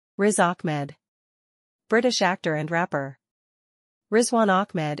Riz Ahmed. British actor and rapper. Riz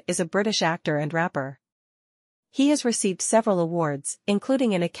Ahmed is a British actor and rapper. He has received several awards,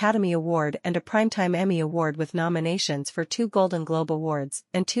 including an Academy Award and a Primetime Emmy Award with nominations for 2 Golden Globe Awards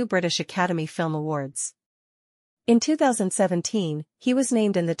and 2 British Academy Film Awards. In 2017, he was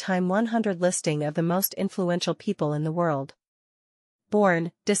named in the Time 100 listing of the most influential people in the world.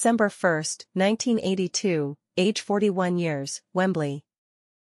 Born, December 1, 1982, age 41 years, Wembley.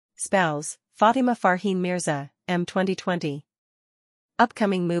 Spouse, Fatima Farheen Mirza, M. 2020.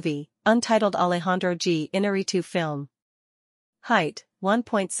 Upcoming movie, untitled Alejandro G. Inarritu film. Height,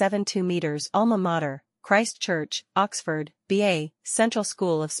 1.72 meters. Alma mater, Christ Church, Oxford, BA, Central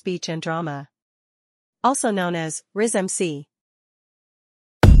School of Speech and Drama. Also known as Riz MC.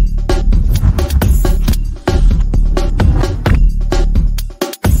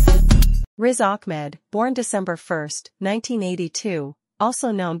 Riz Ahmed, born December 1, 1982,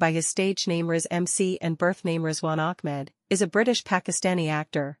 also known by his stage name Riz MC and birth name Rizwan Ahmed, is a British Pakistani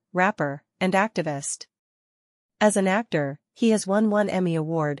actor, rapper, and activist. As an actor, he has won 1 Emmy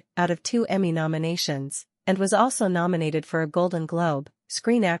Award out of 2 Emmy nominations, and was also nominated for a Golden Globe,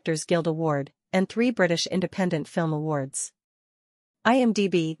 Screen Actors Guild Award, and 3 British Independent Film Awards.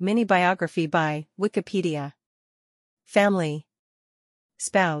 IMDb mini biography by Wikipedia. Family.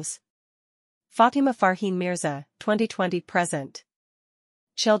 Spouse. Fatima Farheen Mirza, 2020 present.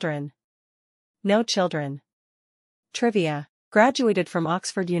 Children. No children. Trivia. Graduated from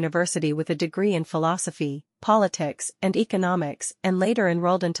Oxford University with a degree in philosophy, politics, and economics, and later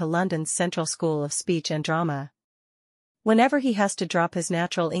enrolled into London's Central School of Speech and Drama. Whenever he has to drop his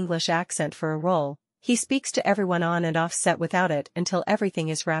natural English accent for a role, he speaks to everyone on and off set without it until everything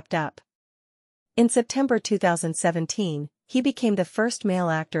is wrapped up. In September 2017, he became the first male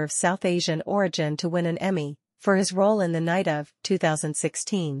actor of South Asian origin to win an Emmy, for his role in the Night Of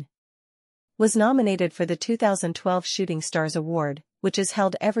 2016. Was nominated for the 2012 Shooting Stars Award, which is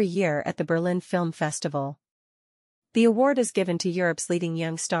held every year at the Berlin Film Festival. The award is given to Europe's leading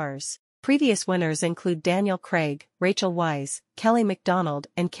young stars. Previous winners include Daniel Craig, Rachel Weisz, Kelly MacDonald,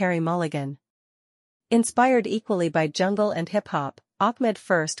 and Carey Mulligan. Inspired equally by jungle and hip-hop, Ahmed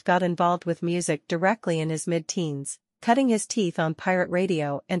first got involved with music directly in his mid-teens, cutting his teeth on pirate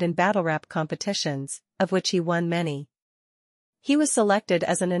radio and in battle rap competitions, of which he won many. He was selected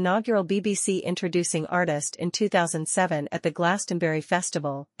as an inaugural BBC Introducing Artist in 2007 at the Glastonbury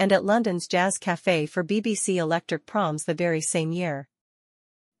Festival and at London's Jazz Café for BBC Electric Proms the very same year.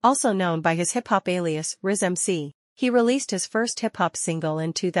 Also known by his hip-hop alias Riz MC, he released his first hip-hop single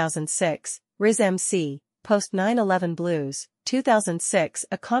in 2006, Riz MC, Post 9/11 Blues, 2006,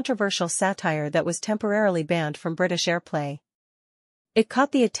 a controversial satire that was temporarily banned from British airplay. It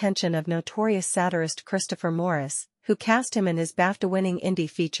caught the attention of notorious satirist Christopher Morris, who cast him in his BAFTA-winning indie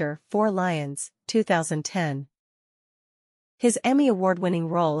feature 4 Lions, 2010. His Emmy Award-winning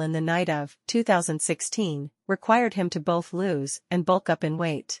role in The Night Of 2016 required him to both lose and bulk up in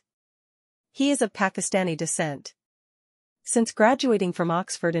weight. He is of Pakistani descent. Since graduating from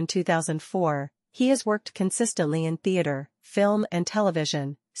Oxford in 2004, he has worked consistently in theater, film and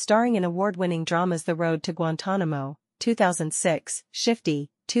television, starring in award-winning dramas The Road to Guantanamo, 2006, Shifty,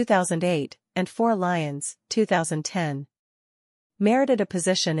 2008, and 4 Lions, 2010. Merited a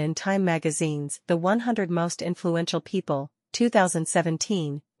position in Time magazine's The 100 Most Influential People,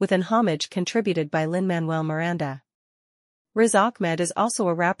 2017, with an homage contributed by Lin-Manuel Miranda. Riz Ahmed is also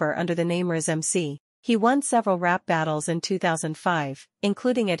a rapper under the name Riz MC. He won several rap battles in 2005,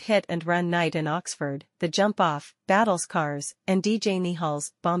 including at Hit and Run Night in Oxford, The Jump Off, Battles Cars, and DJ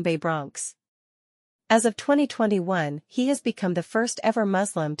Nihal's Bombay Bronx. As of 2021, he has become the first ever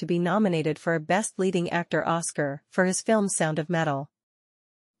Muslim to be nominated for a Best Leading Actor Oscar for his film Sound of Metal.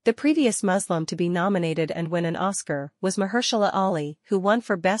 The previous Muslim to be nominated and win an Oscar was Mahershala Ali, who won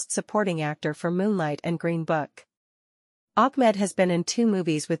for Best Supporting Actor for Moonlight and Green Book. Ahmed has been in 2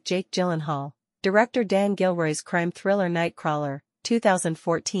 movies with Jake Gyllenhaal, director Dan Gilroy's crime thriller Nightcrawler,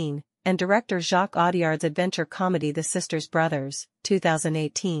 2014, and director Jacques Audiard's adventure comedy The Sisters Brothers,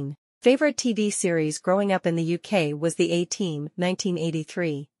 2018. Favorite TV series growing up in the UK was The A-Team,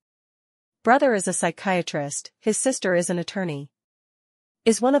 1983. Brother is a psychiatrist, his sister is an attorney.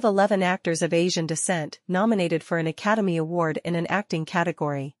 Is one of 11 actors of Asian descent nominated for an Academy Award in an acting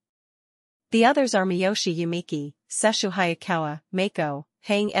category. The others are Miyoshi Yumiki, Sesshu Hayakawa, Mako,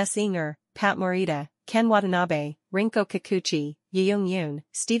 Hang S. Inger, Pat Morita, Ken Watanabe, Rinko Kikuchi, Yeung Yoon,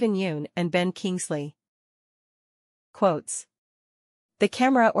 Stephen Yoon, and Ben Kingsley. Quotes. The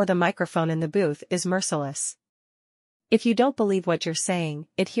camera or the microphone in the booth is merciless. If you don't believe what you're saying,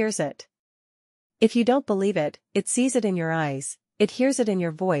 it hears it. If you don't believe it, it sees it in your eyes. it hears it in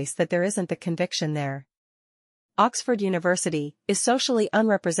your voice that there isn't the conviction there. Oxford University is socially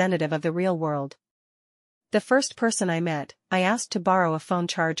unrepresentative of the real world. The first person I met, I asked to borrow a phone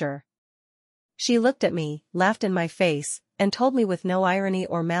charger. She looked at me, laughed in my face, and told me with no irony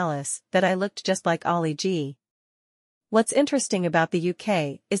or malice that I looked just like Ollie G. What's interesting about the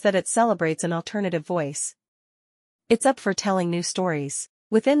UK is that it celebrates an alternative voice. It's up for telling new stories.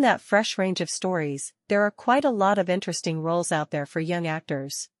 Within that fresh range of stories, there are quite a lot of interesting roles out there for young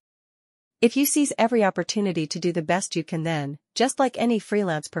actors. If you seize every opportunity to do the best you can, then, just like any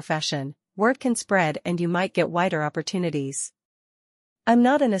freelance profession, word can spread and you might get wider opportunities. I'm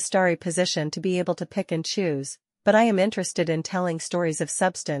not in a starry position to be able to pick and choose, but I am interested in telling stories of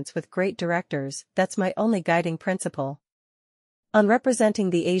substance with great directors. That's my only guiding principle. On representing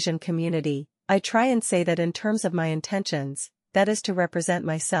the Asian community, I try and say that in terms of my intentions, that is to represent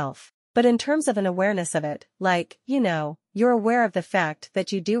myself, but in terms of an awareness of it, like, you're aware of the fact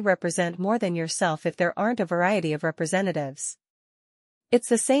that you do represent more than yourself if there aren't a variety of representatives. It's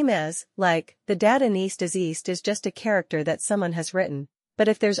the same as, like, the dad in East is just a character that someone has written, but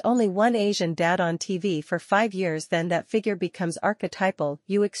if there's only one Asian dad on TV for 5 years, then that figure becomes archetypal.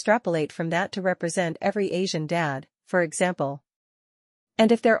 You extrapolate from that to represent every Asian dad, for example.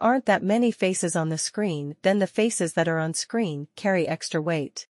 And if there aren't that many faces on the screen, then the faces that are on screen carry extra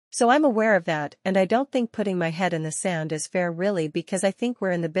weight. So I'm aware of that, and I don't think putting my head in the sand is fair really, because I think we're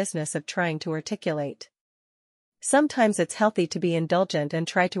in the business of trying to articulate. Sometimes it's healthy to be indulgent and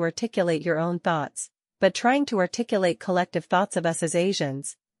try to articulate your own thoughts, but trying to articulate collective thoughts of us as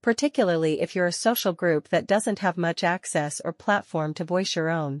Asians, particularly if you're a social group that doesn't have much access or platform to voice your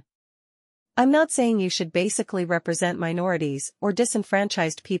own. I'm not saying you should basically represent minorities or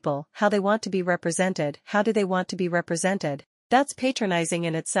disenfranchised people. How they want to be represented, how do they want to be represented? That's patronizing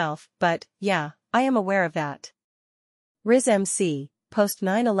in itself, but, yeah, I am aware of that. Riz MC, Post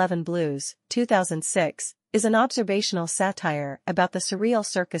 9/11 Blues, 2006, is an observational satire about the surreal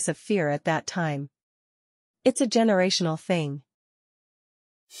circus of fear at that time. It's a generational thing.